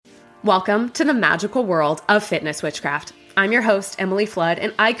Welcome to the magical world of Fitness Witchcraft. I'm your host, Emily Flood,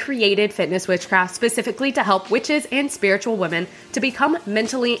 and I created Fitness Witchcraft specifically to help witches and spiritual women to become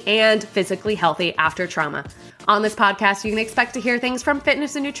mentally and physically healthy after trauma. On this podcast, you can expect to hear things from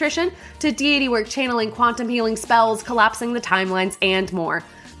fitness and nutrition to deity work, channeling, quantum healing, spells, collapsing the timelines, and more.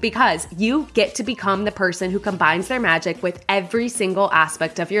 Because you get to become the person who combines their magic with every single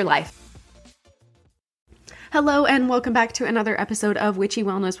aspect of your life. Hello and welcome back to another episode of Witchy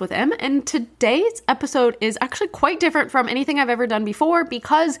Wellness with Em. And today's episode is actually quite different from anything I've ever done before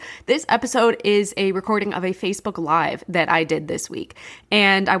because this episode is a recording of a Facebook Live that I did this week.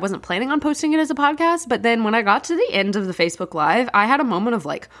 And I wasn't planning on posting it as a podcast, but then when I got to the end of the Facebook Live, I had a moment of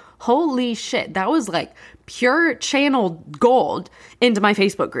like, holy shit, that was like pure channeled gold into my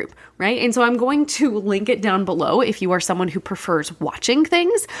Facebook group, right? And so I'm going to link it down below if you are someone who prefers watching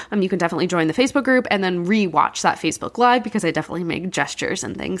things. You can definitely join the Facebook group and then re-watch that Facebook Live because I definitely make gestures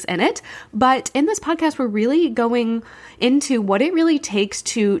and things in it. But in this podcast, we're really going into what it really takes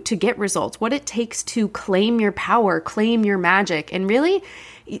to get results, what it takes to claim your power, claim your magic, and really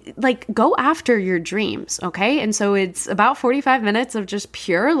like go after your dreams, okay? And so it's about 45 minutes of just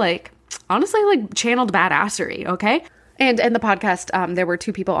pure, like, honestly, like channeled badassery, okay? And in the podcast, there were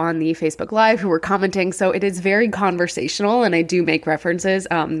two people on the Facebook Live who were commenting, so it is very conversational, and I do make references.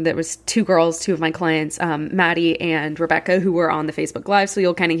 There was two girls, two of my clients, Maddie and Rebecca, who were on the Facebook Live, so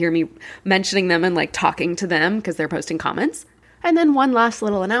you'll kind of hear me mentioning them and like talking to them because they're posting comments. And then one last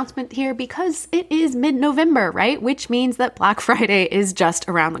little announcement here because it is mid-November, right? Which means that Black Friday is just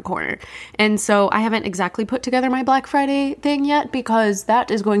around the corner. And so I haven't exactly put together my Black Friday thing yet because that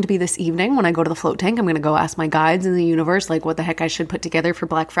is going to be this evening when I go to the float tank. I'm going to go ask my guides in the universe like what the heck I should put together for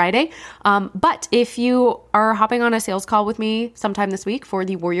Black Friday. But if you are hopping on a sales call with me sometime this week for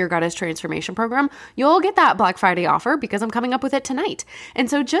the Warrior Goddess Transformation Program, you'll get that Black Friday offer because I'm coming up with it tonight.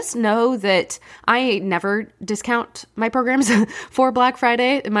 And so just know that I never discount my programs for Black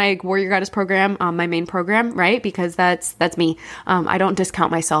Friday, my Warrior Goddess program, my main program, right? Because that's me. I don't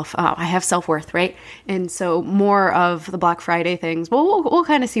discount myself. I have self-worth, right? And so more of the Black Friday things, we'll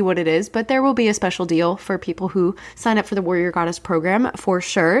kind of see what it is, but there will be a special deal for people who sign up for the Warrior Goddess program for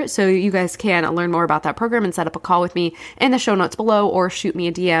sure. So you guys can learn more about that program and set up a call with me in the show notes below or shoot me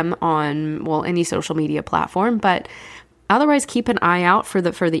a DM on, any social media platform. But otherwise, keep an eye out for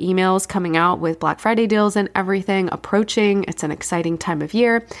the emails coming out with Black Friday deals and everything approaching. It's an exciting time of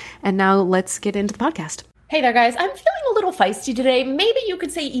year. And now let's get into the podcast. Hey there, guys. I'm feeling a little feisty today. Maybe you could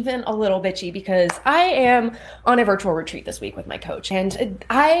say even a little bitchy because I am on a virtual retreat this week with my coach. And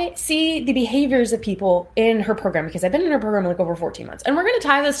I see the behaviors of people in her program because I've been in her program like over 14 months. And we're going to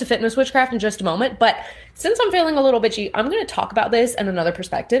tie this to Fitness Witchcraft in just a moment. But since I'm feeling a little bitchy, I'm going to talk about this in another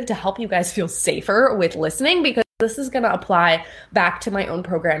perspective to help you guys feel safer with listening because this is going to apply back to my own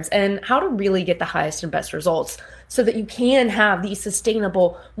programs and how to really get the highest and best results so that you can have these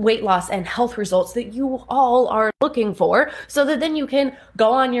sustainable weight loss and health results that you all are looking for so that then you can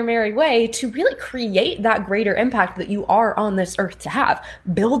go on your merry way to really create that greater impact that you are on this earth to have,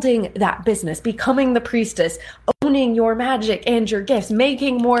 building that business, becoming the priestess, owning your magic and your gifts,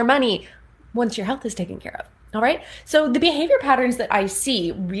 making more money once your health is taken care of. All right. So the behavior patterns that I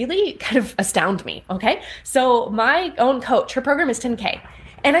see really kind of astound me. Okay. So my own coach, her program is 10K.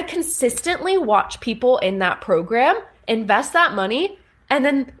 And I consistently watch people in that program invest that money and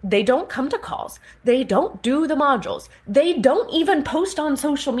then they don't come to calls. They don't do the modules. They don't even post on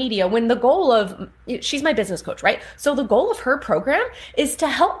social media when the goal of, she's my business coach, right? So the goal of her program is to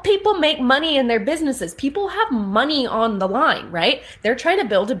help people make money in their businesses. People have money on the line, right? They're trying to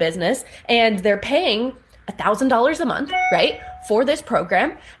build a business and they're paying $1,000 a month, right, for this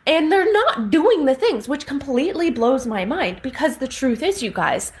program, and they're not doing the things, which completely blows my mind because the truth is, you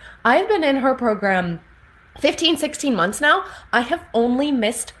guys, I've been in her program 15, 16 months now. I have only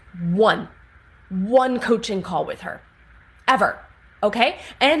missed one coaching call with her ever, okay?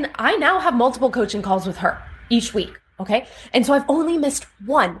 And I now have multiple coaching calls with her each week, okay? And so I've only missed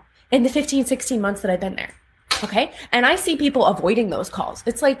one in the 15, 16 months that I've been there. Okay. And I see people avoiding those calls.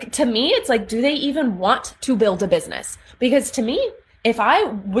 It's like, to me, it's like, do they even want to build a business? Because to me, if I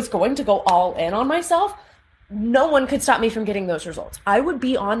was going to go all in on myself, no one could stop me from getting those results. I would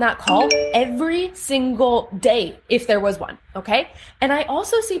be on that call every single day if there was one. Okay. And I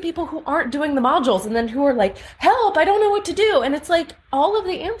also see people who aren't doing the modules and then who are like, help, I don't know what to do. And it's like, all of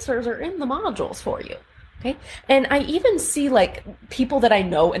the answers are in the modules for you. Okay. And I even see like people that I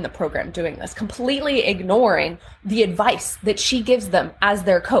know in the program doing this, completely ignoring the advice that she gives them as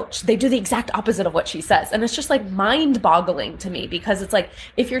their coach. They do the exact opposite of what she says. And it's just like mind boggling to me, because it's like,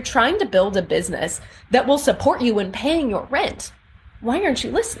 if you're trying to build a business that will support you in paying your rent, why aren't you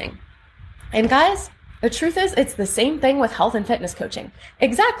listening? And guys, the truth is, it's the same thing with health and fitness coaching.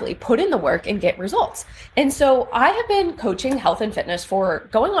 Exactly. Put in the work and get results. And so I have been coaching health and fitness for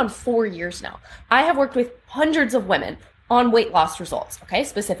going on 4 years now. I have worked with hundreds of women on weight loss results, okay,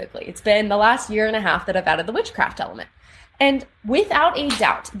 specifically. It's been the last year and a half that I've added the witchcraft element. And without a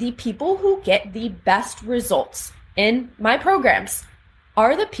doubt, the people who get the best results in my programs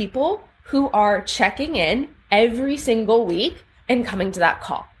are the people who are checking in every single week and coming to that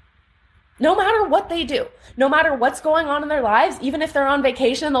call. No matter what they do, no matter what's going on in their lives, even if they're on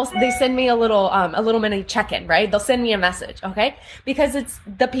vacation, they send me a little mini check-in, right? They'll send me a message, okay? Because it's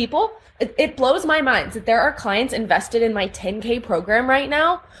the people, it blows my mind that there are clients invested in my 10K program right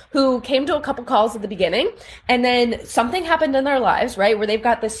now who came to a couple calls at the beginning, and then something happened in their lives, right? Where they've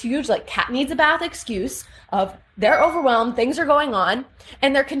got this huge, like, cat needs a bath excuse of they're overwhelmed, things are going on,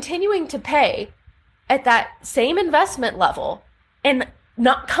 and they're continuing to pay at that same investment level and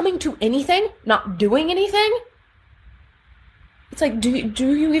not coming to anything, not doing anything. It's like, do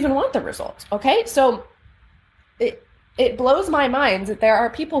you even want the results? Okay. So it blows my mind that there are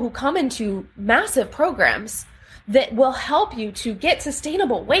people who come into massive programs that will help you to get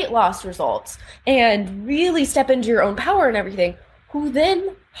sustainable weight loss results and really step into your own power and everything, who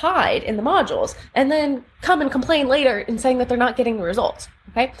then hide in the modules and then come and complain later and saying that they're not getting the results.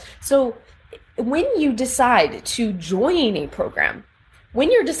 Okay. So when you decide to join a program, when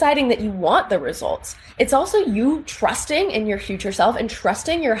you're deciding that you want the results, it's also you trusting in your future self and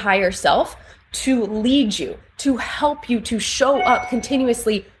trusting your higher self to lead you, to help you, to show up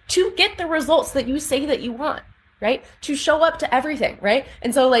continuously to get the results that you say that you want, right? To show up to everything, right?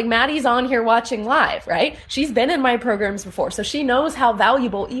 And so like Maddie's on here watching live, right? She's been in my programs before, so she knows how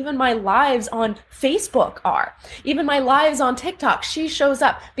valuable even my lives on Facebook are. Even my lives on TikTok, she shows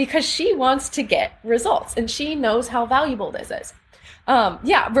up because she wants to get results and she knows how valuable this is.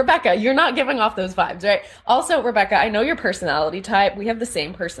 Yeah, Rebecca, you're not giving off those vibes, right? Also, Rebecca, I know your personality type. We have the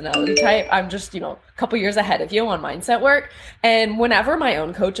same personality type. I'm just, a couple years ahead of you on mindset work. And whenever my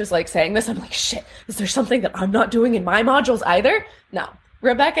own coach is like saying this, I'm like, shit, is there something that I'm not doing in my modules either? No.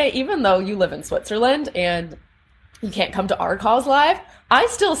 Rebecca, even though you live in Switzerland and you can't come to our calls live, I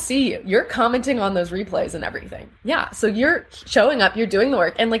still see you. You're commenting on those replays and everything. Yeah. So you're showing up, you're doing the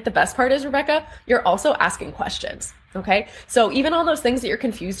work. And like the best part is, Rebecca, you're also asking questions. Okay. So even all those things that you're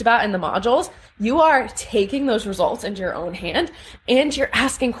confused about in the modules, you are taking those results into your own hand and you're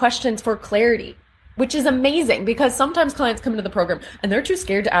asking questions for clarity, which is amazing because sometimes clients come into the program and they're too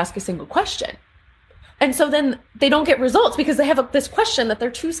scared to ask a single question. And so then they don't get results because they have this question that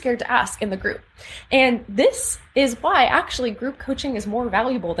they're too scared to ask in the group. And this is why actually group coaching is more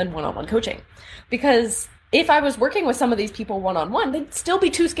valuable than one-on-one coaching. Because if I was working with some of these people one-on-one, they'd still be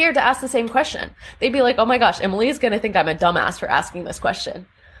too scared to ask the same question. They'd be like, oh my gosh, Emily is going to think I'm a dumbass for asking this question.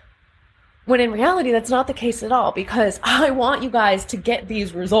 When in reality, that's not the case at all, because I want you guys to get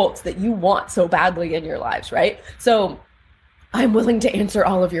these results that you want so badly in your lives, right? So I'm willing to answer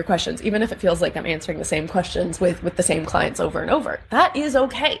all of your questions, even if it feels like I'm answering the same questions with the same clients over and over. That is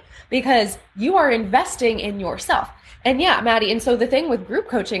okay because you are investing in yourself. And yeah, Maddie, and so the thing with group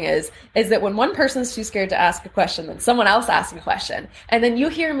coaching is that when one person's too scared to ask a question, then someone else asks a question. And then you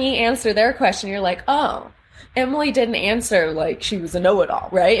hear me answer their question, you're like, oh, Emily didn't answer like she was a know-it-all,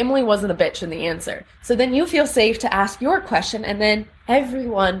 right? Emily wasn't a bitch in the answer. So then you feel safe to ask your question and then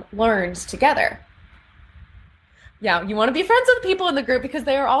everyone learns together. Yeah, you want to be friends with the people in the group because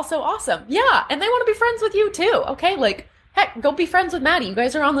they are also awesome. Yeah, and they want to be friends with you too, okay? Like, heck, go be friends with Maddie. You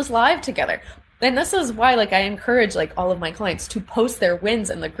guys are on this live together. And this is why, like, I encourage, like, all of my clients to post their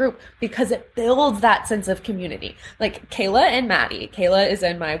wins in the group because it builds that sense of community. Like, Kayla and Maddie. Kayla is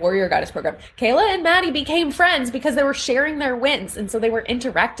in my Warrior Goddess program. Kayla and Maddie became friends because they were sharing their wins, and so they were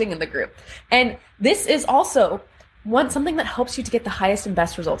interacting in the group. And this is also something that helps you to get the highest and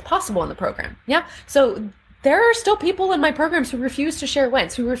best results possible in the program. Yeah, so there are still people in my programs who refuse to share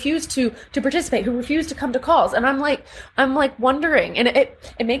wins, who refuse to participate, who refuse to come to calls. And I'm like wondering, and it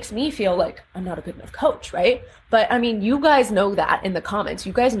makes me feel like I'm not a good enough coach, right? But I mean, you guys know that in the comments,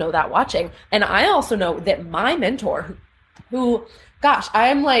 you guys know that watching. And I also know that my mentor who gosh,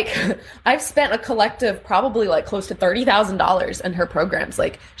 I'm like, I've spent a collective probably like close to $30,000 in her programs.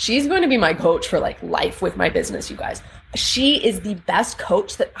 Like she's going to be my coach for like life with my business, you guys. She is the best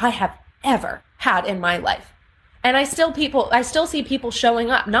coach that I have ever had in my life. And I still see people showing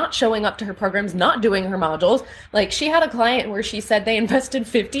up, not showing up to her programs, not doing her modules. Like she had a client where she said they invested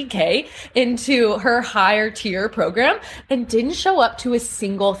 $50K into her higher tier program and didn't show up to a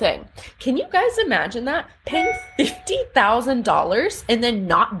single thing. Can you guys imagine that? Paying $50,000 and then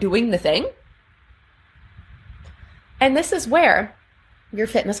not doing the thing? And this is where your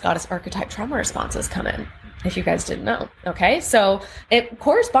fitness goddess archetype trauma responses come in, if you guys didn't know. Okay, so it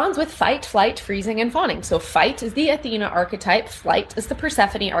corresponds with fight, flight, freezing, and fawning. So fight is the Athena archetype, flight is the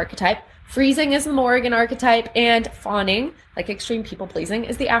Persephone archetype, freezing is the Morrigan archetype, and fawning, like extreme people pleasing,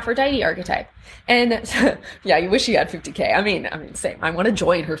 is the Aphrodite archetype. And yeah, you wish you had 50K. I mean, same. I want to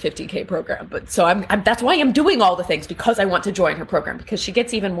join her 50K program, but so I'm that's why I'm doing all the things, because I want to join her program, because she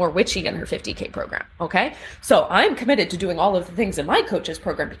gets even more witchy in her 50K program. Okay, so I'm committed to doing all of the things in my coach's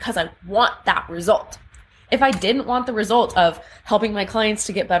program because I want that result. If I didn't want the result of helping my clients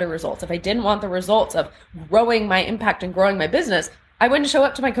to get better results, if I didn't want the results of growing my impact and growing my business, I wouldn't show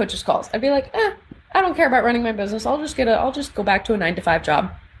up to my coach's calls. I'd be like, I don't care about running my business. I'll just go back to a 9-to-5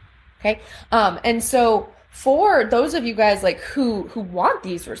 job. Okay. And so for those of you guys like who want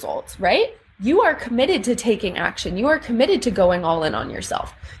these results, right? You are committed to taking action. You are committed to going all in on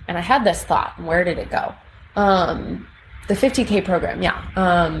yourself. And I had this thought, and where did it go? The 50K program. Yeah.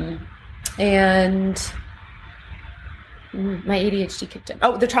 And my ADHD kicked in.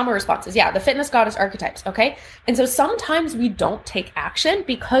 Oh, the trauma responses. Yeah, the fitness goddess archetypes. Okay. And so sometimes we don't take action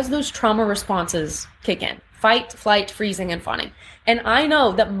because those trauma responses kick in. Fight, flight, freezing, and fawning. And I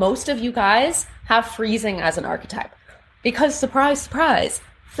know that most of you guys have freezing as an archetype because, surprise, surprise,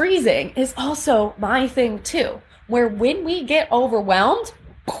 freezing is also my thing too, where when we get overwhelmed,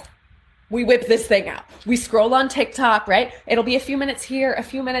 we whip this thing out. We scroll on TikTok, right? It'll be a few minutes here, a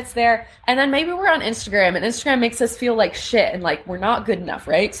few minutes there. And then maybe we're on Instagram, and Instagram makes us feel like shit and like we're not good enough,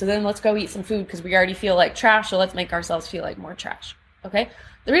 right? So then let's go eat some food because we already feel like trash. So let's make ourselves feel like more trash. Okay.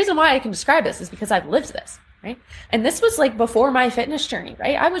 The reason why I can describe this is because I've lived this, right? And this was like before my fitness journey,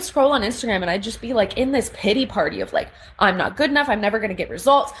 right? I would scroll on Instagram and I'd just be like in this pity party of like, I'm not good enough. I'm never going to get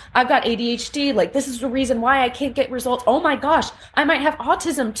results. I've got ADHD. Like, this is the reason why I can't get results. Oh my gosh, I might have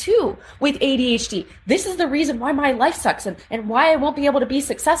autism too with ADHD. This is the reason why my life sucks and why I won't be able to be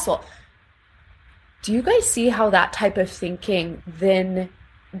successful. Do you guys see how that type of thinking then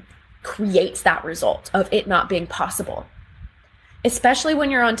creates that result of it not being possible? Especially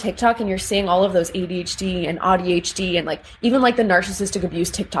when you're on TikTok and you're seeing all of those ADHD and ADHD and like even like the narcissistic abuse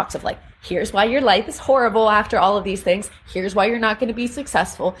TikToks of like, here's why your life is horrible after all of these things. Here's why you're not going to be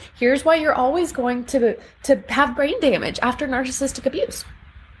successful. Here's why you're always going to have brain damage after narcissistic abuse.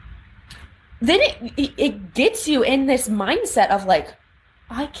 Then it gets you in this mindset of like,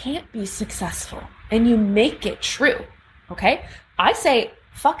 I can't be successful. And you make it true. Okay. I say,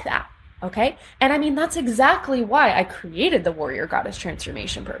 fuck that. Okay. And I mean, that's exactly why I created the Warrior Goddess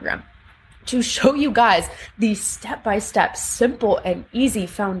Transformation Program, to show you guys these step-by-step, simple and easy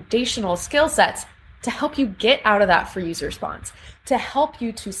foundational skill sets to help you get out of that freeze response, to help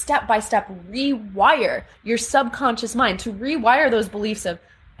you to step-by-step rewire your subconscious mind, to rewire those beliefs of,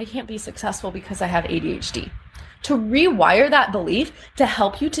 I can't be successful because I have ADHD, to rewire that belief to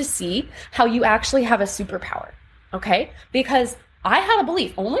help you to see how you actually have a superpower. Okay. Because I had a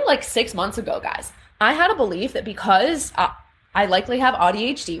belief only like 6 months ago, guys. I had a belief that because I likely have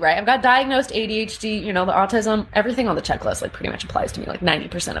ADHD, right? I've got diagnosed ADHD, you know, the autism, everything on the checklist like pretty much applies to me, like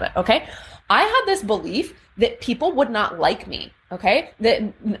 90% of it, okay? I had this belief that people would not like me, okay?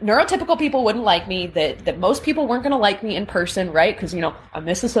 That neurotypical people wouldn't like me, that most people weren't going to like me in person, right? Because, you know, I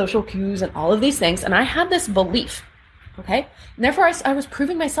miss the social cues and all of these things. And I had this belief, okay? And therefore, I was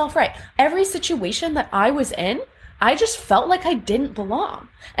proving myself right. Every situation that I was in, I just felt like I didn't belong.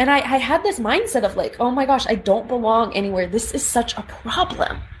 And I had this mindset of like, oh my gosh, I don't belong anywhere. This is such a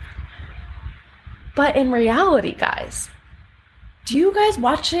problem. But in reality, guys, do you guys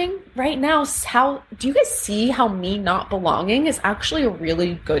watching right now, do you guys see how me not belonging is actually a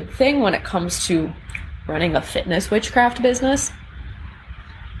really good thing when it comes to running a fitness witchcraft business?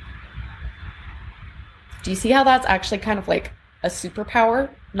 Do you see how that's actually kind of like a superpower,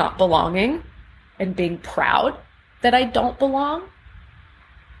 not belonging and being proud that I don't belong?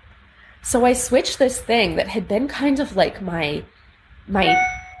 So I switched this thing that had been kind of like my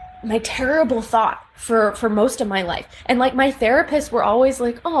terrible thought for most of my life. And like my therapists were always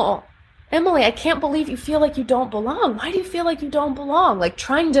like, oh, Emily, I can't believe you feel like you don't belong. Why do you feel like you don't belong? Like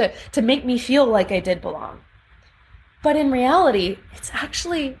trying to make me feel like I did belong. But in reality, it's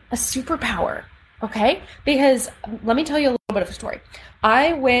actually a superpower. Okay? Because let me tell you a little bit of a story.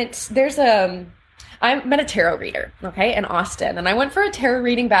 I met a tarot reader, okay, in Austin. And I went for a tarot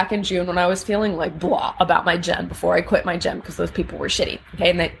reading back in June when I was feeling like blah about my gym before I quit my gym because those people were shitty, okay?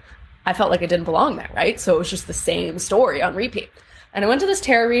 And I felt like I didn't belong there, right? So it was just the same story on repeat. And I went to this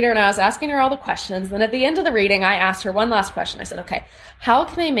tarot reader and I was asking her all the questions. Then at the end of the reading, I asked her one last question. I said, okay, how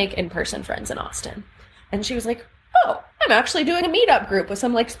can I make in-person friends in Austin? And she was like, oh, I'm actually doing a meetup group with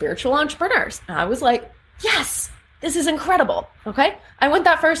some like spiritual entrepreneurs. And I was like, yes, This is incredible, okay? I went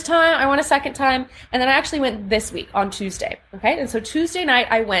that first time, I went a second time, and then I actually went this week on Tuesday, okay? And so Tuesday night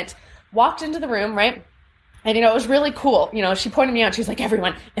I went, walked into the room, right? And, it was really cool. She pointed me out. She's like,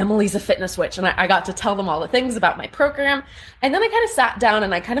 everyone, Emily's a fitness witch. And I got to tell them all the things about my program. And then I kind of sat down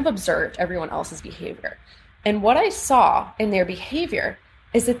and I kind of observed everyone else's behavior. And what I saw in their behavior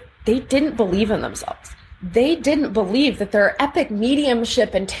is that they didn't believe in themselves. They didn't believe that their epic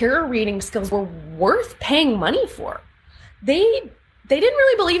mediumship and tarot reading skills were worth paying money for. They didn't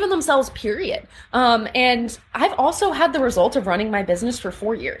really believe in themselves, period. And I've also had the result of running my business for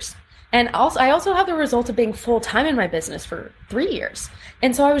 4 years. And I also have the result of being full-time in my business for 3 years.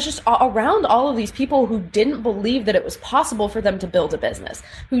 And so I was just around all of these people who didn't believe that it was possible for them to build a business,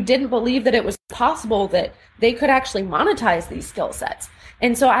 who didn't believe that it was possible that they could actually monetize these skill sets.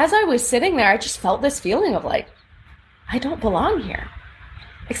 And so as I was sitting there, I just felt this feeling of like, I don't belong here.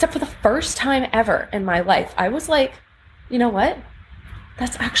 Except for the first time ever in my life, I was like, you know what?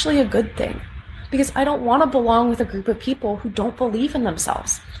 That's actually a good thing, because I don't want to belong with a group of people who don't believe in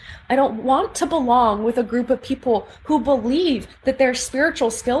themselves. I don't want to belong with a group of people who believe that their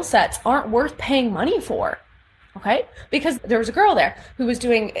spiritual skill sets aren't worth paying money for. Okay? Because there was a girl there who was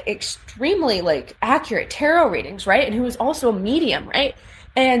doing extremely accurate tarot readings, right? And who was also a medium, right?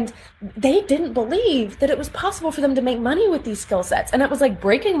 And they didn't believe that it was possible for them to make money with these skill sets. And it was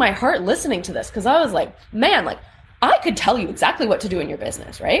breaking my heart listening to this, because I was like, man, I could tell you exactly what to do in your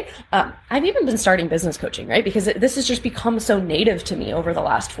business, right? I've even been starting business coaching, right? Because this has just become so native to me over the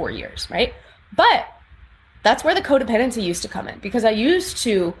last 4 years, right? But that's where the codependency used to come in, because I used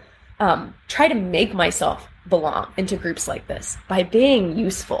to try to make myself belong into groups like this by being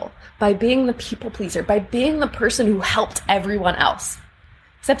useful, by being the people pleaser, by being the person who helped everyone else.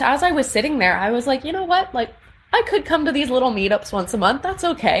 Except as I was sitting there, I was like, you know what? I could come to these little meetups once a month. That's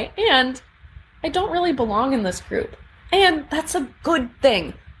okay. And I don't really belong in this group. And that's a good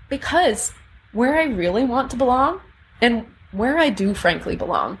thing, because where I really want to belong, and where I do frankly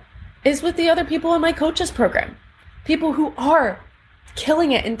belong, is with the other people in my coaches program. People who are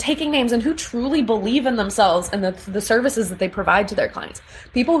killing it and taking names, and who truly believe in themselves and the services that they provide to their clients.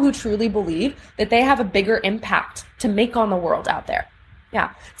 People who truly believe that they have a bigger impact to make on the world out there.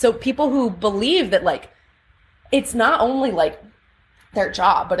 Yeah. So people who believe that it's not only their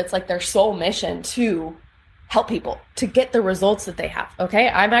job, but it's their sole mission to help people to get the results that they have. Okay.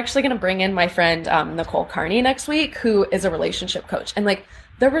 I'm actually going to bring in my friend, Nicole Carney next week, who is a relationship coach. And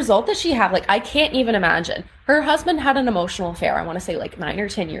the result that she had, I can't even imagine. Her husband had an emotional affair, I want to say 9 or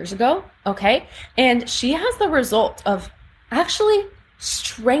 10 years ago. Okay. And she has the result of actually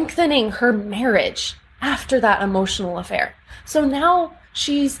strengthening her marriage after that emotional affair. So now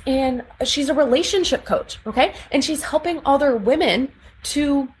she's a relationship coach. Okay. And she's helping other women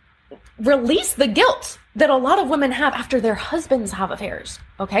to release the guilt that a lot of women have after their husbands have affairs,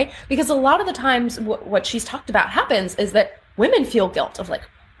 okay? Because a lot of the times what she's talked about happens is that women feel guilt of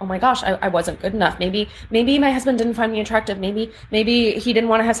oh my gosh, I wasn't good enough. Maybe my husband didn't find me attractive. Maybe he didn't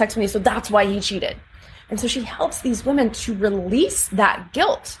want to have sex with me, so that's why he cheated. And so she helps these women to release that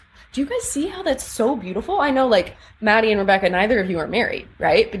guilt. Do you guys see how that's so beautiful? I know Maddie and Rebecca, neither of you are married,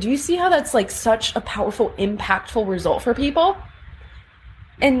 right? But do you see how that's such a powerful, impactful result for people?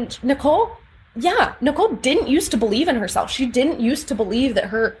 And Nicole didn't used to believe in herself. She didn't used to believe that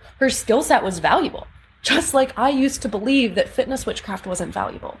her skill set was valuable. Just like I used to believe that fitness witchcraft wasn't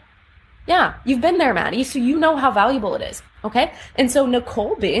valuable. Yeah, you've been there, Maddie, so you know how valuable it is, okay? And so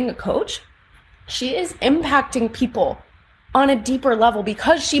Nicole, being a coach, she is impacting people on a deeper level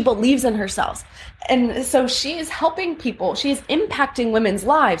because she believes in herself. And so she is helping people. She is impacting women's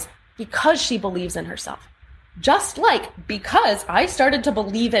lives because she believes in herself. Just because I started to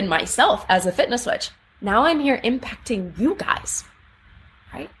believe in myself as a fitness witch, now I'm here impacting you guys,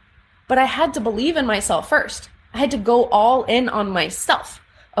 right? But I had to believe in myself first. I had to go all in on myself,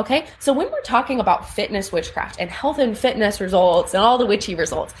 okay? So when we're talking about fitness witchcraft and health and fitness results and all the witchy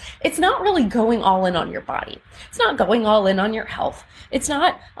results, it's not really going all in on your body. It's not going all in on your health. It's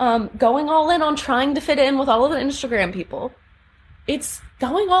not going all in on trying to fit in with all of the Instagram people. It's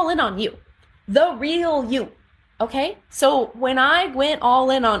going all in on you, the real you. Okay, so when I went all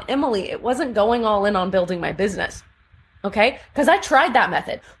in on Emily, it wasn't going all in on building my business. Okay, because I tried that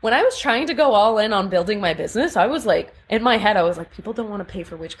method. When I was trying to go all in on building my business, I was in my head, I was people don't want to pay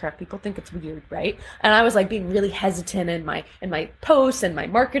for witchcraft. People think it's weird, right? And I was being really hesitant in my posts and my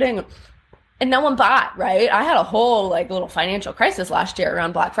marketing, and no one bought, right? I had a whole little financial crisis last year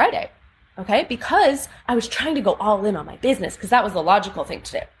around Black Friday. Okay, because I was trying to go all in on my business because that was the logical thing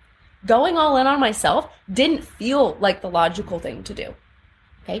to do. Going all in on myself didn't feel like the logical thing to do,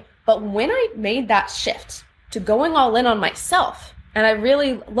 okay? But when I made that shift to going all in on myself. And I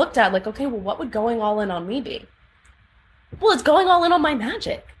really looked at like, okay, well, what would going all in on me be? Well, it's going all in on my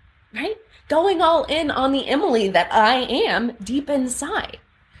magic, right? Going all in on the Emily that I am deep inside.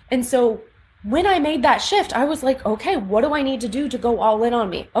 And so when I made that shift, I was like, okay, what do I need to do to go all in on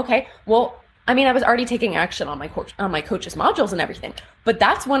me? Okay, well, I mean, I was already taking action on my coach's modules and everything, but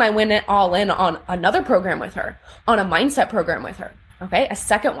that's when I went all in on another program with her, on a mindset program with her. Okay, a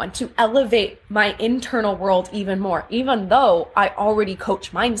second one to elevate my internal world even more, even though I already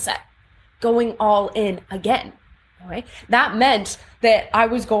coach mindset, going all in again. All right, that meant that I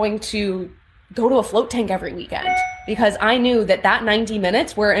was going to go to a float tank every weekend because I knew that 90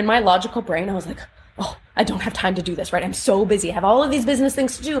 minutes were in my logical brain. I was like, oh, I don't have time to do this, right? I'm so busy. I have all of these business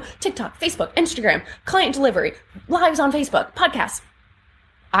things to do. TikTok, Facebook, Instagram, client delivery, lives on Facebook, podcasts.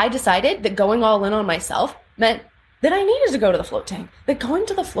 I decided that going all in on myself meant that I needed to go to the float tank, that going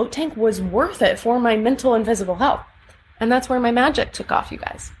to the float tank was worth it for my mental and physical health. And that's where my magic took off, you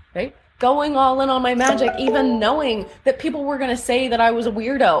guys, right? Going all in on my magic, even knowing that people were going to say that I was a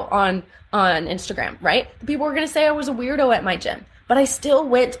weirdo on Instagram, right? People were going to say I was a weirdo at my gym, but I still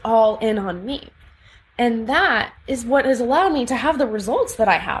went all in on me. And that is what has allowed me to have the results that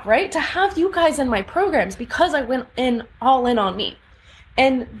I have, right? To have you guys in my programs because I went all in on me.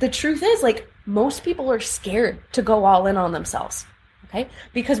 And the truth is, like, most people are scared to go all in on themselves, okay?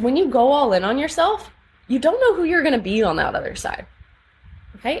 Because when you go all in on yourself, you don't know who you're going to be on that other side,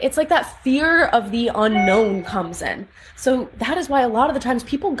 okay? It's like that fear of the unknown comes in. So that is why a lot of the times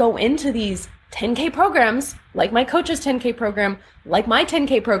people go into these 10K programs, like my coach's 10K program, like my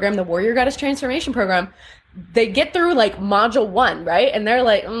 10K program, the Warrior Goddess Transformation Program. They get through like module 1, right? And they're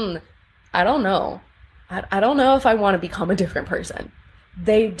like, I don't know. I don't know if I want to become a different person.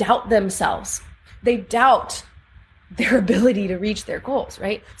 They doubt themselves. They doubt their ability to reach their goals,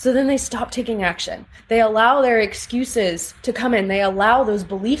 right? So then they stop taking action. They allow their excuses to come in. They allow those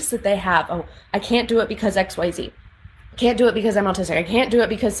beliefs that they have. Oh, I can't do it because XYZ. I can't do it because I'm autistic. I can't do it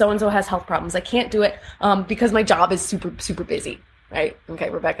because so-and-so has health problems. I can't do it because my job is super, super busy, right? Okay,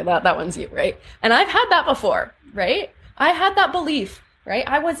 Rebecca, that one's you, right? And I've had that before, right? I had that belief, right?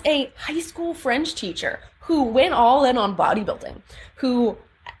 I was a high school French teacher who went all in on bodybuilding, who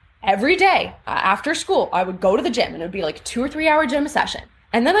every day after school, I would go to the gym and it would be like a 2 or 3 hour gym session.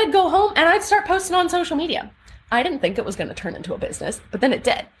 And then I'd go home and I'd start posting on social media. I didn't think it was going to turn into a business, but then it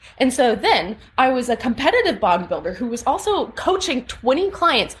did. And so then I was a competitive bodybuilder who was also coaching 20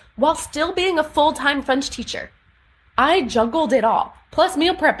 clients while still being a full-time French teacher. I juggled it all, plus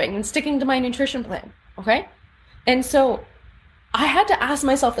meal prepping and sticking to my nutrition plan, okay? And so I had to ask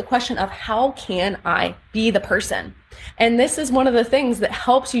myself the question of how can I be the person? And this is one of the things that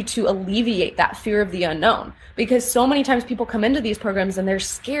helps you to alleviate that fear of the unknown, because so many times people come into these programs and they're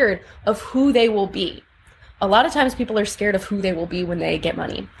scared of who they will be. A lot of times people are scared of who they will be when they get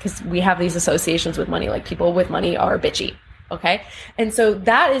money, because we have these associations with money, like people with money are bitchy, okay? And so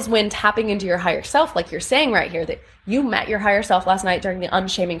that is when tapping into your higher self, like you're saying right here, that you met your higher self last night during the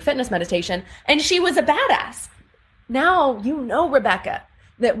Unshaming Fitness meditation, and she was a badass. Now you know, Rebecca,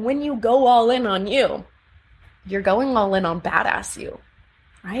 that when you go all in on you, you're going all in on badass you,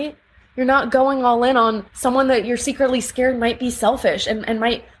 right? You're not going all in on someone that you're secretly scared might be selfish and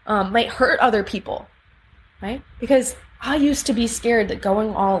might hurt other people, right? Because I used to be scared that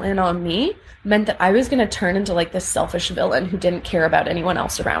going all in on me meant that I was going to turn into like this selfish villain who didn't care about anyone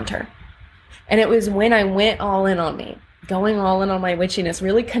else around her. And it was when I went all in on me, going all in on my witchiness,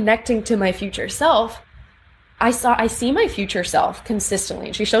 really connecting to my future self, I see my future self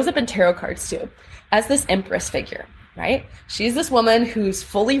consistently. She shows up in tarot cards too, as this Empress figure, right? She's this woman who's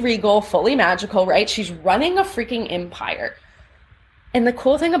fully regal, fully magical, right? She's running a freaking empire. And the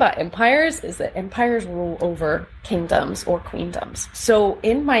cool thing about empires is that empires rule over kingdoms or queendoms. So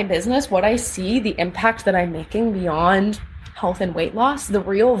in my business, what I see, the impact that I'm making beyond health and weight loss, the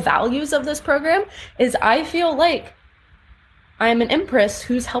real values of this program is I feel like I'm an empress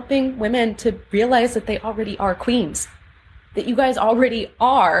who's helping women to realize that they already are queens, that you guys already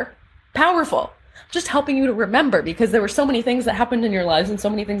are powerful. Just helping you to remember, because there were so many things that happened in your lives and so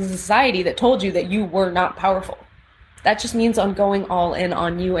many things in society that told you that you were not powerful. That just means on going all in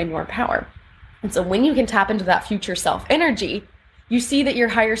on you and your power. And so when you can tap into that future self energy, you see that your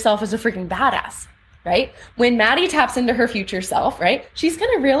higher self is a freaking badass, right? When Maddie taps into her future self, right, she's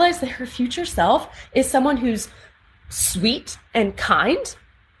going to realize that her future self is someone who's sweet and kind,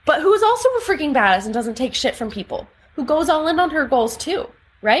 but who is also a freaking badass and doesn't take shit from people, who goes all in on her goals too,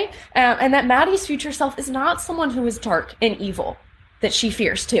 right? And that Maddie's future self is not someone who is dark and evil that she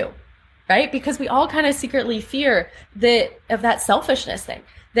fears too. right? Because we all kind of secretly fear that selfishness thing,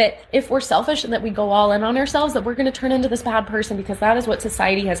 that if we're selfish and that we go all in on ourselves, that we're going to turn into this bad person, because that is what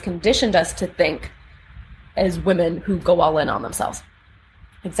society has conditioned us to think as women who go all in on themselves.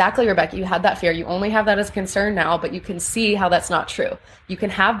 Exactly, Rebecca, you had that fear. You only have that as a concern now, but you can see how that's not true. You can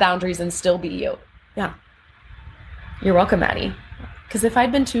have boundaries and still be you. Yeah. You're welcome, Maddie. Because if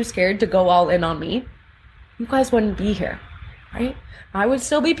I'd been too scared to go all in on me, you guys wouldn't be here, right? I would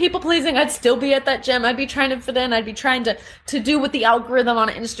still be people pleasing. I'd still be at that gym. I'd be trying to fit in. I'd be trying to do what the algorithm on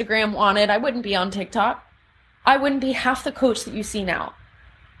Instagram wanted. I wouldn't be on TikTok. I wouldn't be half the coach that you see now.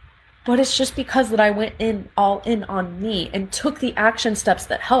 But it's just because that I went all in on me and took the action steps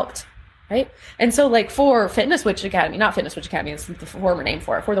that helped, right? And so like for Fitness Witch Academy, not Fitness Witch Academy, it's the former name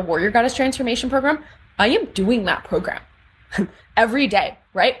for it, for the Warrior Goddess Transformation Program, I am doing that program every day,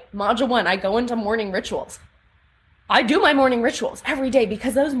 right? Module 1, I go into morning rituals. I do my morning rituals every day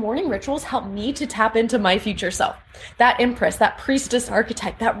because those morning rituals help me to tap into my future self. That empress, that priestess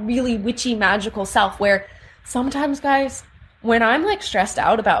archetype, that really witchy magical self where sometimes, guys, when I'm like stressed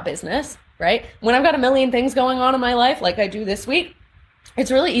out about business, right? When I've got a million things going on in my life, like I do this week, it's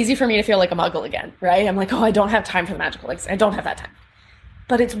really easy for me to feel like a muggle again, right? I'm like, oh, I don't have time for the magical. Like, I don't have that time.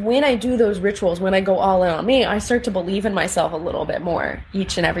 But it's when I do those rituals, when I go all in on me, I start to believe in myself a little bit more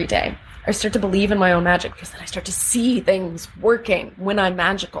each and every day. I start to believe in my own magic because then I start to see things working when I'm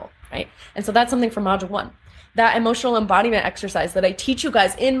magical, right? And so that's something from Module 1. That emotional embodiment exercise that I teach you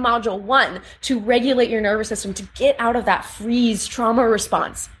guys in Module 1 to regulate your nervous system, to get out of that freeze trauma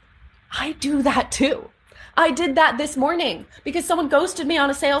response. I do that too. I did that this morning because someone ghosted me on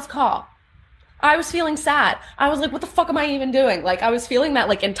a sales call. I was feeling sad. I was like, what the fuck am I even doing? Like, I was feeling that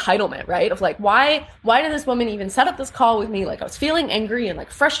like entitlement, right? Of like, why did this woman even set up this call with me? Like, I was feeling angry and like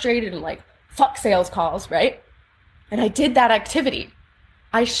frustrated and like, fuck sales calls, right? And I did that activity.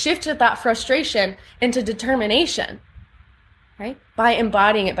 I shifted that frustration into determination, right? By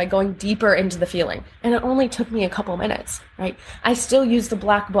embodying it, by going deeper into the feeling. And it only took me a couple minutes, right? I still use the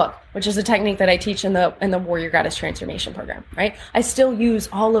black book, which is a technique that I teach in the Warrior Goddess Transformation Program, right? I still use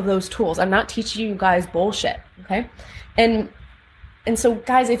all of those tools. I'm not teaching you guys bullshit, okay? And so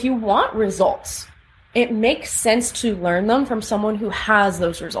guys, if you want results, it makes sense to learn them from someone who has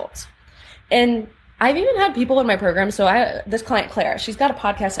those results. And I've even had people in my program. So this client, Claire, she's got a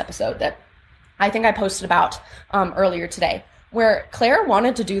podcast episode that I think I posted about earlier today, where Claire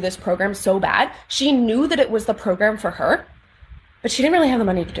wanted to do this program so bad. She knew that it was the program for her, but she didn't really have the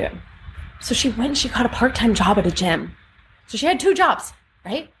money to do it. So she went and she got a part-time job at a gym. So she had 2 jobs,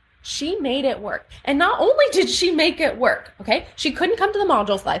 right? She made it work. And not only did she make it work, okay? She couldn't come to the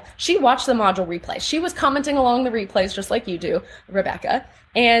modules live. She watched the module replays. She was commenting along the replays just like you do, Rebecca.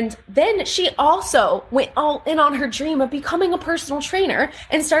 And then she also went all in on her dream of becoming a personal trainer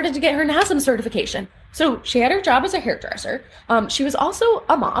and started to get her NASM certification. So she had her job as a hairdresser. She was also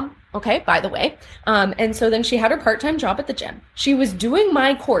a mom, okay, by the way. And so then she had her part-time job at the gym. She was doing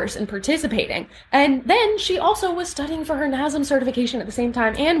my course and participating. And then she also was studying for her NASM certification at the same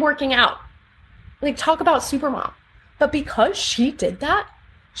time and working out. Like, talk about supermom. But because she did that,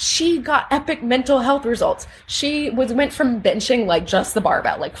 she got epic mental health results. She went from benching like just the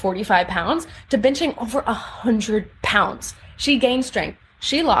barbell, like 45 pounds, to benching over 100 pounds. She gained strength.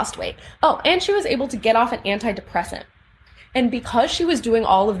 She lost weight. Oh, and she was able to get off an antidepressant. And because she was doing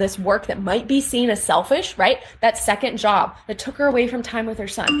all of this work that might be seen as selfish, right? That second job that took her away from time with her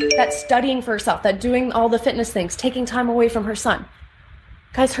son, that studying for herself, that doing all the fitness things, taking time away from her son.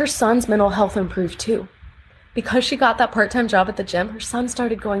 Guys, her son's mental health improved too. Because she got that part-time job at the gym, her son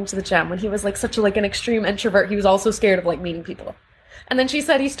started going to the gym. When he was like such a, like an extreme introvert, he was also scared of like meeting people. And then she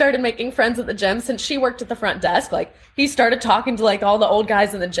said he started making friends at the gym since she worked at the front desk. Like, he started talking to like all the old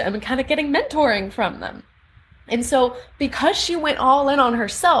guys in the gym and kind of getting mentoring from them. And so because she went all in on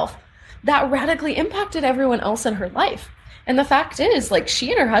herself, that radically impacted everyone else in her life. And the fact is, like,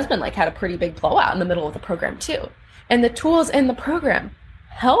 she and her husband like had a pretty big blowout in the middle of the program too. And the tools in the program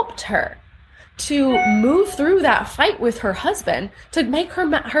helped her to move through that fight with her husband to make her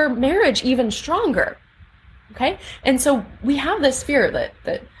marriage even stronger. Okay? And so we have this fear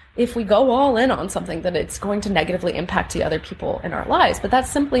that if we go all in on something, that it's going to negatively impact the other people in our lives. But that's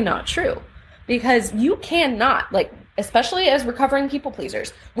simply not true. Because you cannot, like, especially as recovering people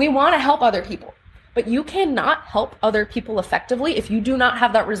pleasers, we want to help other people. But you cannot help other people effectively if you do not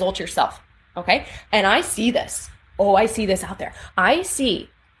have that result yourself. Okay? And I see this. Oh, I see this out there. I see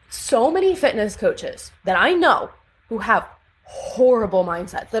so many fitness coaches that I know who have horrible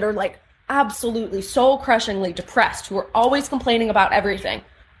mindsets, that are like absolutely soul crushingly depressed, who are always complaining about everything,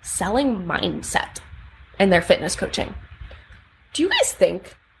 selling mindset in their fitness coaching. Do you guys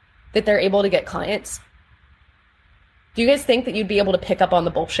think that they're able to get clients? Do you guys think that you'd be able to pick up on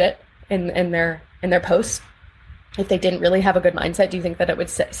the bullshit in their posts if they didn't really have a good mindset? Do you think that it would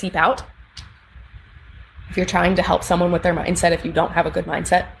seep out? If you're trying to help someone with their mindset, if you don't have a good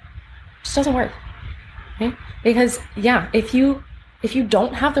mindset, it just doesn't work. Okay? Because if you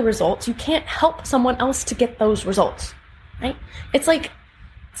don't have the results, you can't help someone else to get those results, right? It's like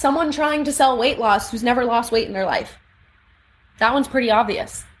someone trying to sell weight loss who's never lost weight in their life. That one's pretty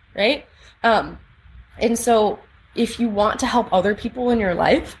obvious, right? And so if you want to help other people in your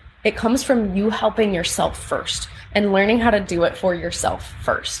life, it comes from you helping yourself first and learning how to do it for yourself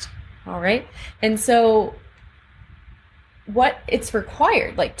first. All right. And so what it's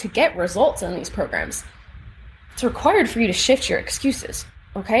required, like to get results in these programs, it's required for you to shift your excuses.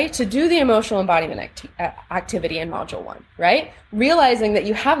 Okay, to do the emotional embodiment activity in module 1, right? Realizing that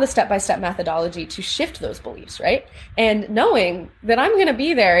you have the step-by-step methodology to shift those beliefs, right? And knowing that I'm going to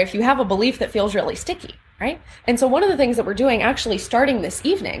be there if you have a belief that feels really sticky, right? And so one of the things that we're doing actually starting this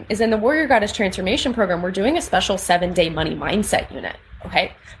evening is in the Warrior Goddess Transformation Program, we're doing a special 7-day money mindset unit,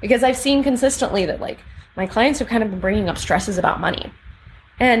 okay? Because I've seen consistently that like my clients have kind of been bringing up stresses about money.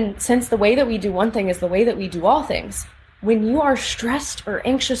 And since the way that we do one thing is the way that we do all things, when you are stressed or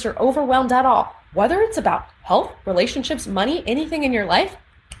anxious or overwhelmed at all, whether it's about health, relationships, money, anything in your life,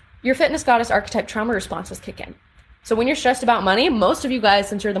 your fitness goddess archetype trauma responses kick in. So when you're stressed about money, most of you guys,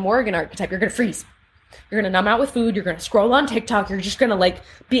 since you're the Morrigan archetype, you're going to freeze. You're going to numb out with food. You're going to scroll on TikTok. You're just going to like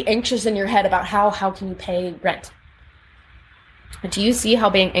be anxious in your head about how can you pay rent. Do you see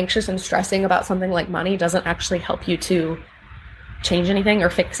how being anxious and stressing about something like money doesn't actually help you to change anything or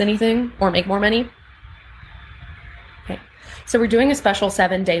fix anything or make more money? So we're doing a special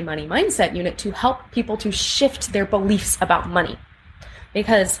 7-day money mindset unit to help people to shift their beliefs about money.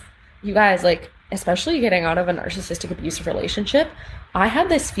 Because you guys, like, especially getting out of a narcissistic abusive relationship, I had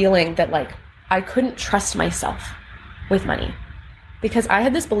this feeling that like I couldn't trust myself with money. Because I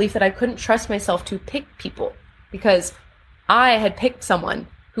had this belief that I couldn't trust myself to pick people because I had picked someone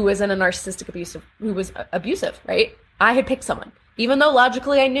who was in a narcissistic abusive, right? I had picked someone. Even though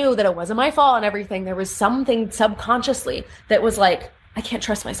logically I knew that it wasn't my fault and everything, there was something subconsciously that was like, I can't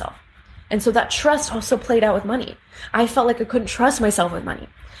trust myself. And so that trust also played out with money. I felt like I couldn't trust myself with money.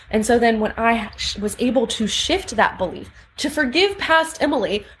 And so then when I was able to shift that belief, to forgive past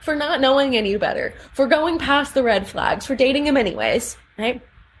Emily for not knowing any better, for going past the red flags, for dating him anyways, right?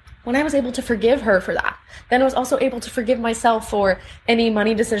 When I was able to forgive her for that, then I was also able to forgive myself for any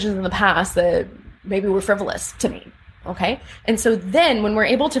money decisions in the past that maybe were frivolous to me. Okay. And so then when we're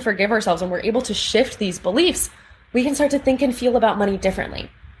able to forgive ourselves and we're able to shift these beliefs, we can start to think and feel about money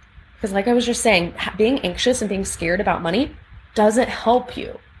differently. Because like I was just saying, being anxious and being scared about money doesn't help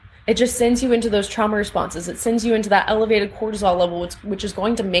you. It just sends you into those trauma responses. It sends you into that elevated cortisol level, which is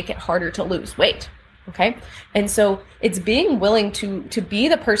going to make it harder to lose weight. Okay. And so it's being willing to be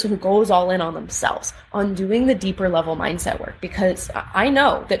the person who goes all in on themselves, on doing the deeper level mindset work, because I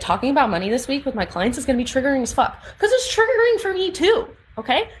know that talking about money this week with my clients is going to be triggering as fuck, because it's triggering for me too.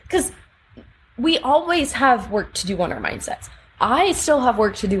 Okay. Because we always have work to do on our mindsets. I still have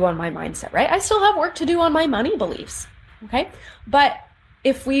work to do on my mindset, right? I still have work to do on my money beliefs. Okay. But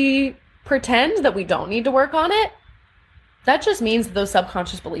if we pretend that we don't need to work on it, that just means that those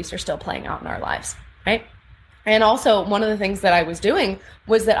subconscious beliefs are still playing out in our lives. Right? And also one of the things that I was doing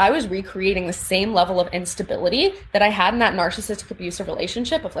was that I was recreating the same level of instability that I had in that narcissistic abusive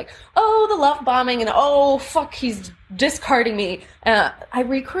relationship of like, oh, the love bombing and oh, fuck, he's discarding me. I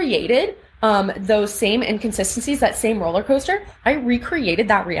recreated those same inconsistencies, that same roller coaster. I recreated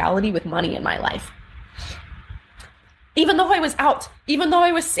that reality with money in my life. Even though I was out, even though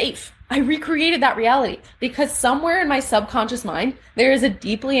I was safe, I recreated that reality because somewhere in my subconscious mind, there is a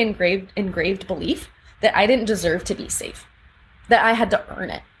deeply engraved belief that I didn't deserve to be safe, that I had to earn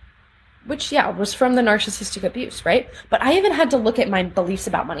it, which, was from the narcissistic abuse, right? But I even had to look at my beliefs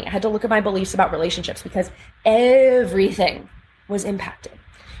about money. I had to look at my beliefs about relationships because everything was impacted.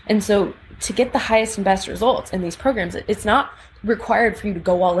 And so to get the highest and best results in these programs, it's not required for you to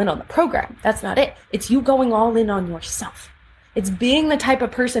go all in on the program. That's not it. It's you going all in on yourself. It's being the type of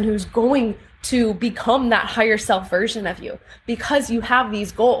person who's going to become that higher self version of you because you have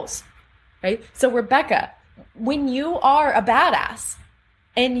these goals, right? So Rebecca, when you are a badass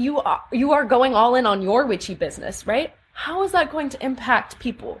and you are going all in on your witchy business, right? How is that going to impact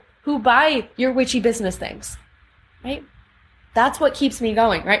people who buy your witchy business things, right? That's what keeps me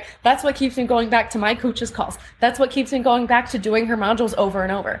going, right? That's what keeps me going back to my coach's calls. That's what keeps me going back to doing her modules over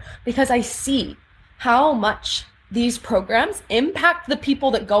and over because I see how much these programs impact the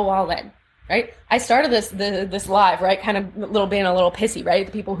people that go all in, right? I started this live, right? Kind of being a little pissy, right?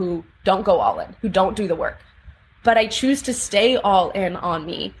 The people who don't go all in, who don't do the work. But I choose to stay all in on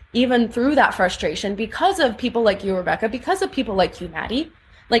me, even through that frustration, because of people like you, Rebecca, because of people like you, Maddie.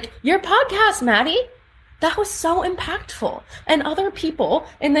 Like your podcast, Maddie, that was so impactful. And other people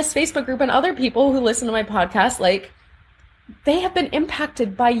in this Facebook group and other people who listen to my podcast, like they have been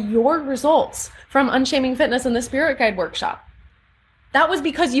impacted by your results from Unshaming Fitness and the Spirit Guide workshop. That was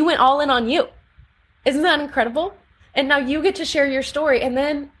because you went all in on you. Isn't that incredible? And now you get to share your story. And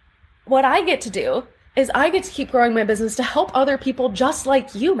then what I get to do is I get to keep growing my business to help other people just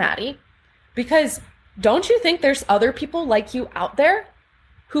like you, Maddie. Because don't you think there's other people like you out there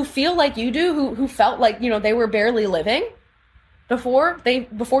who feel like you do, who felt like, they were barely living before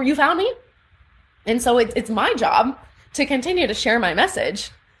you found me? And so it's my job to continue to share my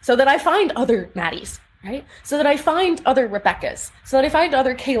message so that I find other Maddies, right? So that I find other Rebeccas, so that I find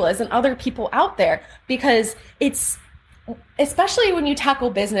other Kaylas and other people out there, because it's, especially when you tackle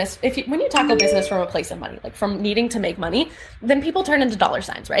business, when you tackle business from a place of money, like from needing to make money, then people turn into dollar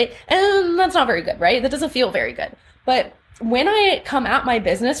signs, right? And that's not very good, right? That doesn't feel very good. But when I come at my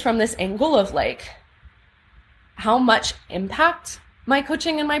business from this angle of like how much impact my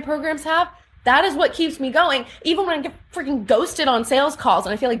coaching and my programs have, that is what keeps me going, even when I get freaking ghosted on sales calls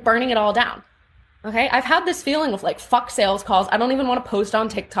and I feel like burning it all down. Okay, I've had this feeling of like, fuck sales calls. I don't even want to post on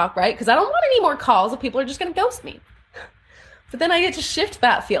TikTok, right? Because I don't want any more calls if people are just going to ghost me. But then I get to shift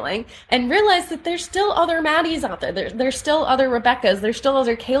that feeling and realize that there's still other Maddies out there. There's still other Rebeccas. There's still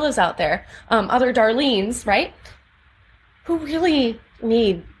other Kaylas out there, other Darlenes, right? Who really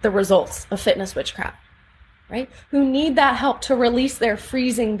need the results of fitness witchcraft, right? Who need that help to release their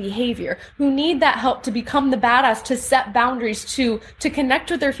freezing behavior, who need that help to become the badass, to set boundaries, to connect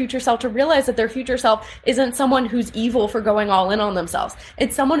with their future self, to realize that their future self isn't someone who's evil for going all in on themselves.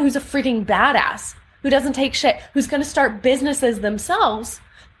 It's someone who's a freaking badass, who doesn't take shit, who's going to start businesses themselves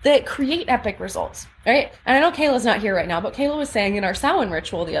that create epic results, right? And I know Kayla's not here right now, but Kayla was saying in our Samhain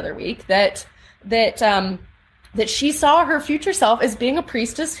ritual the other week that she saw her future self as being a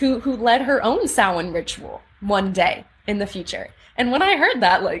priestess who led her own Samhain ritual one day in the future. And when I heard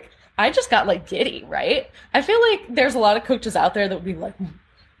that, like, I just got like giddy, right? I feel like there's a lot of coaches out there that would be like,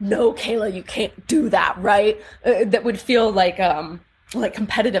 no, Kayla, you can't do that, right? That would feel like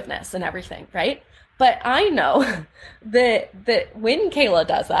competitiveness and everything, right? But I know that when Kayla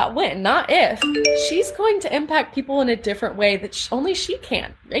does that, not if, she's going to impact people in a different way that only she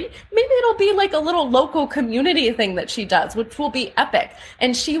can, right? Maybe it'll be like a little local community thing that she does, which will be epic.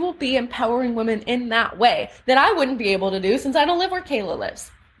 And she will be empowering women in that way that I wouldn't be able to do since I don't live where Kayla lives,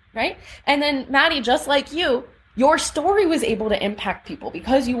 right? And then Maddie, just like you, your story was able to impact people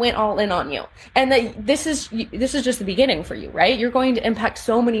because you went all in on you. And that this is just the beginning for you, right? You're going to impact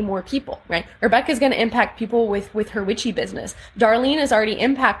so many more people, right? Rebecca's going to impact people with her witchy business. Darlene is already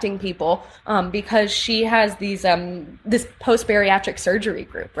impacting people because she has this post-bariatric surgery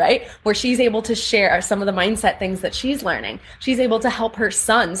group, right? Where she's able to share some of the mindset things that she's learning. She's able to help her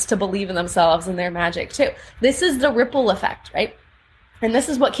sons to believe in themselves and their magic too. This is the ripple effect, right? And this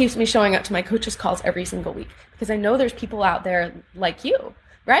is what keeps me showing up to my coaches calls every single week, because I know there's people out there like you,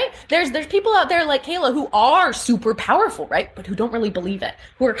 right? There's people out there like Kayla who are super powerful, right? But who don't really believe it,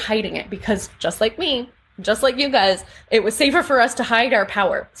 who are hiding it, because just like me, just like you guys, it was safer for us to hide our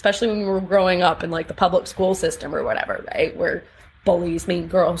power, especially when we were growing up in like the public school system or whatever, right? Where bullies, mean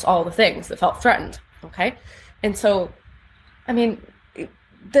girls, all the things that felt threatened, okay? And so, I mean,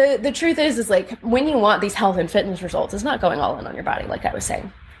 the truth is like, when you want these health and fitness results, it's not going all in on your body, like I was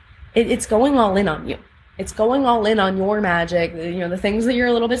saying. It's going all in on you. It's going all in on your magic, the things that you're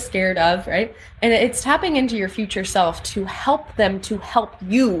a little bit scared of, right? And it's tapping into your future self to help them, to help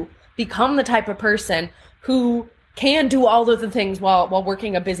you become the type of person who can do all of the things while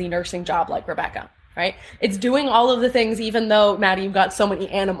working a busy nursing job like Rebecca, right? It's doing all of the things, even though, Maddie, you've got so many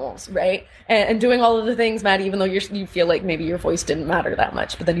animals, right? And doing all of the things, Maddie, even though you feel like maybe your voice didn't matter that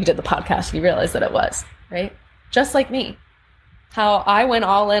much, but then you did the podcast and you realized that it was, right? Just like me. How I went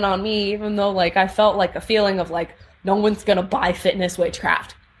all in on me, even though like I felt like a feeling of like, no one's gonna buy fitness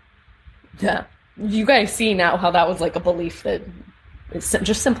witchcraft. Yeah. You guys see now how that was like a belief that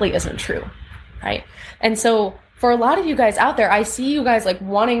just simply isn't true, right? And so for a lot of you guys out there, I see you guys like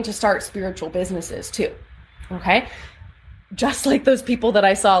wanting to start spiritual businesses too, okay? Just like those people that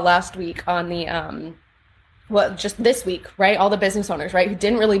I saw last week on the, just this week, right? All the business owners, right? Who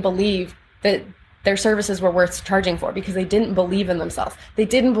didn't really believe that their services were worth charging for because they didn't believe in themselves. They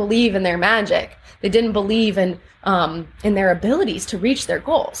didn't believe in their magic. They didn't believe in their abilities to reach their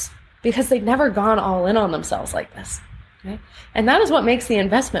goals because they'd never gone all in on themselves like this, Okay? And that is what makes the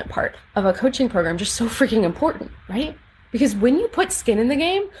investment part of a coaching program just so freaking important, right? Because when you put skin in the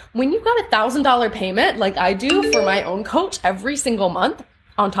game, when you've got $1,000 payment, like I do for my own coach every single month,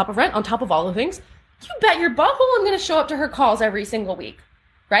 on top of rent, on top of all the things, you bet your butthole I'm going to show up to her calls every single week,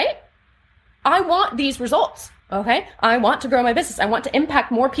 right? I want these results, okay? I want to grow my business. I want to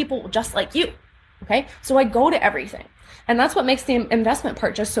impact more people just like you, okay? So I go to everything. And that's what makes the investment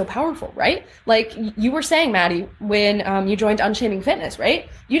part just so powerful, right? Like you were saying, Maddie, when you joined Unshaming Fitness, right?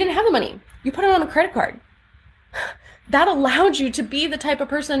 You didn't have the money. You put it on a credit card. That allowed you to be the type of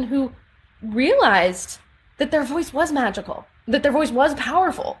person who realized that their voice was magical, that their voice was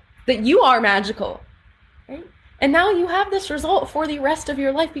powerful, that you are magical, right? And now you have this result for the rest of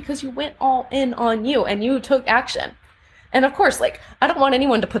your life because you went all in on you and you took action. And of course, like, I don't want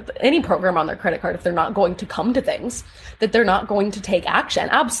anyone to put any program on their credit card if they're not going to come to things, that they're not going to take action.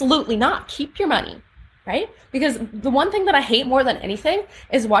 Absolutely not. Keep your money, right? Because the one thing that I hate more than anything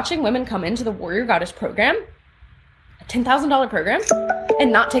is watching women come into the Warrior Goddess program, a $10,000 program,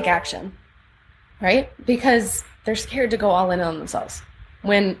 and not take action, right? Because they're scared to go all in on themselves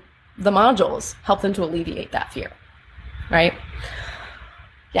when the modules help them to alleviate that fear, right?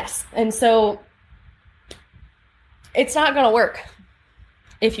 Yes. And so it's not going to work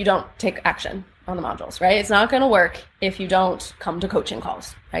if you don't take action on the modules, right? It's not going to work if you don't come to coaching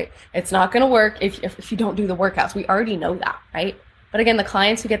calls, right? It's not going to work if you don't do the workouts. We already know that, right? But again, the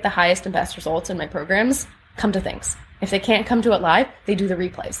clients who get the highest and best results in my programs come to things. If they can't come to it live, they do the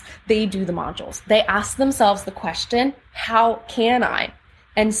replays. They do the modules. They ask themselves the question, how can I?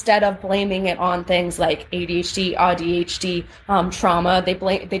 Instead of blaming it on things like ADHD, ADHD, trauma.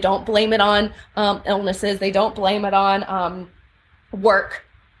 They don't blame it on illnesses. They don't blame it on work.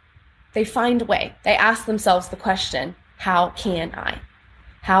 They find a way. They ask themselves the question, how can I?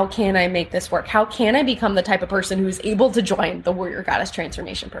 How can I make this work? How can I become the type of person who is able to join the Warrior Goddess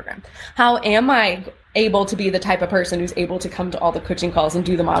Transformation Program? How am I able to be the type of person who's able to come to all the coaching calls and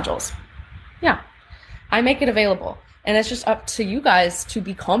do the modules? Yeah, I make it available. And it's just up to you guys to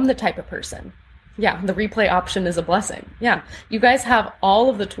become the type of person. Yeah, the replay option is a blessing. Yeah, you guys have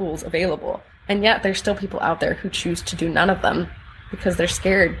all of the tools available. And yet there's still people out there who choose to do none of them because they're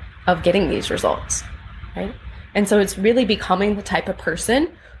scared of getting these results, right? And so it's really becoming the type of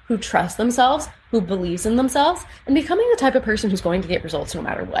person who trusts themselves, who believes in themselves, and becoming the type of person who's going to get results no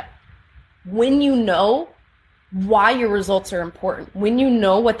matter what. When you know why your results are important, when you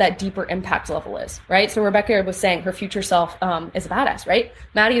know what that deeper impact level is, right? So Rebecca was saying her future self is a badass, right?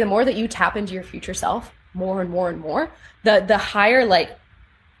 Maddie, the more that you tap into your future self more and more and more, the higher, like,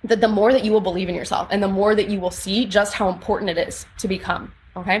 the more that you will believe in yourself and the more that you will see just how important it is to become,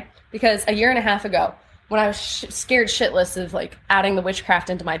 okay? Because a year and a half ago, when I was scared shitless of like adding the witchcraft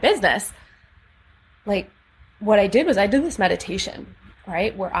into my business, like what I did was I did this meditation,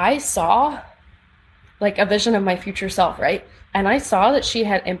 right? Where I saw like a vision of my future self, right? And I saw that she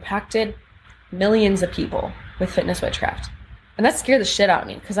had impacted millions of people with fitness witchcraft. And that scared the shit out of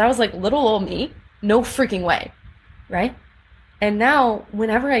me because I was like, little old me, no freaking way, right? And now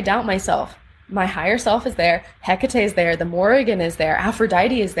whenever I doubt myself, my higher self is there, Hecate is there, the Morrigan is there,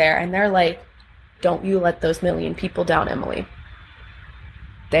 Aphrodite is there, and they're like, don't you let those million people down, Emily.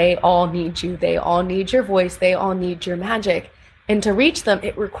 They all need you. They all need your voice. They all need your magic. And to reach them,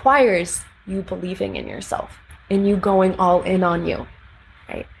 it requires you believing in yourself and you going all in on you,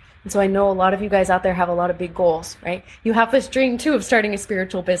 right? And so I know a lot of you guys out there have a lot of big goals, right? You have this dream too of starting a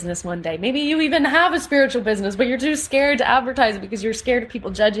spiritual business one day. Maybe you even have a spiritual business, but you're too scared to advertise it because you're scared of people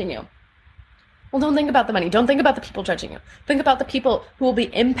judging you. Well, don't think about the money. Don't think about the people judging you. Think about the people who will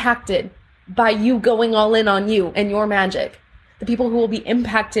be impacted by you going all in on you and your magic. The people who will be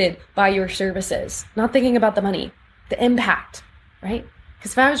impacted by your services. Not thinking about the money, the impact, right?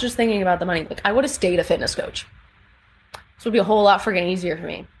 Because if I was just thinking about the money, like I would have stayed a fitness coach. This would be a whole lot freaking easier for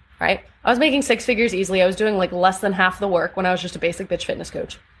me, right? I was making 6 figures easily. I was doing like less than half the work when I was just a basic bitch fitness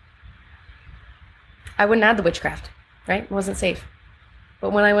coach. I wouldn't add the witchcraft, right? It wasn't safe.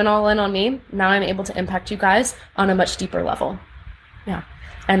 But when I went all in on me, now I'm able to impact you guys on a much deeper level. Yeah.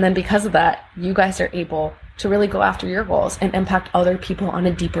 And then because of that, you guys are able to really go after your goals and impact other people on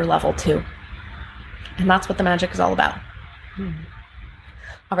a deeper level too. And that's what the magic is all about.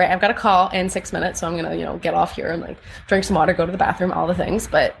 All right, I've got a call in 6 minutes, so I'm going to, get off here and like drink some water, go to the bathroom, all the things.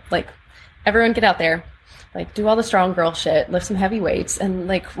 But like everyone get out there, like do all the strong girl shit, lift some heavy weights, and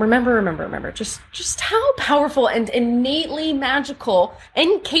like remember just how powerful and innately magical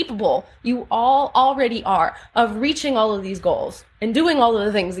and capable you all already are of reaching all of these goals and doing all of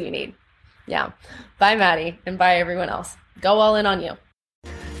the things that you need. Yeah. Bye, Maddie, and bye everyone else. Go all in on you.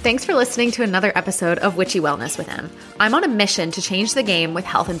 Thanks for listening to another episode of Witchy Wellness with Em. I'm on a mission to change the game with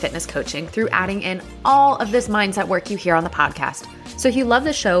health and fitness coaching through adding in all of this mindset work you hear on the podcast. So if you love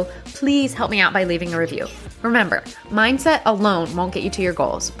the show, please help me out by leaving a review. Remember, mindset alone won't get you to your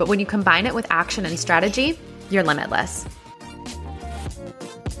goals, but when you combine it with action and strategy, you're limitless.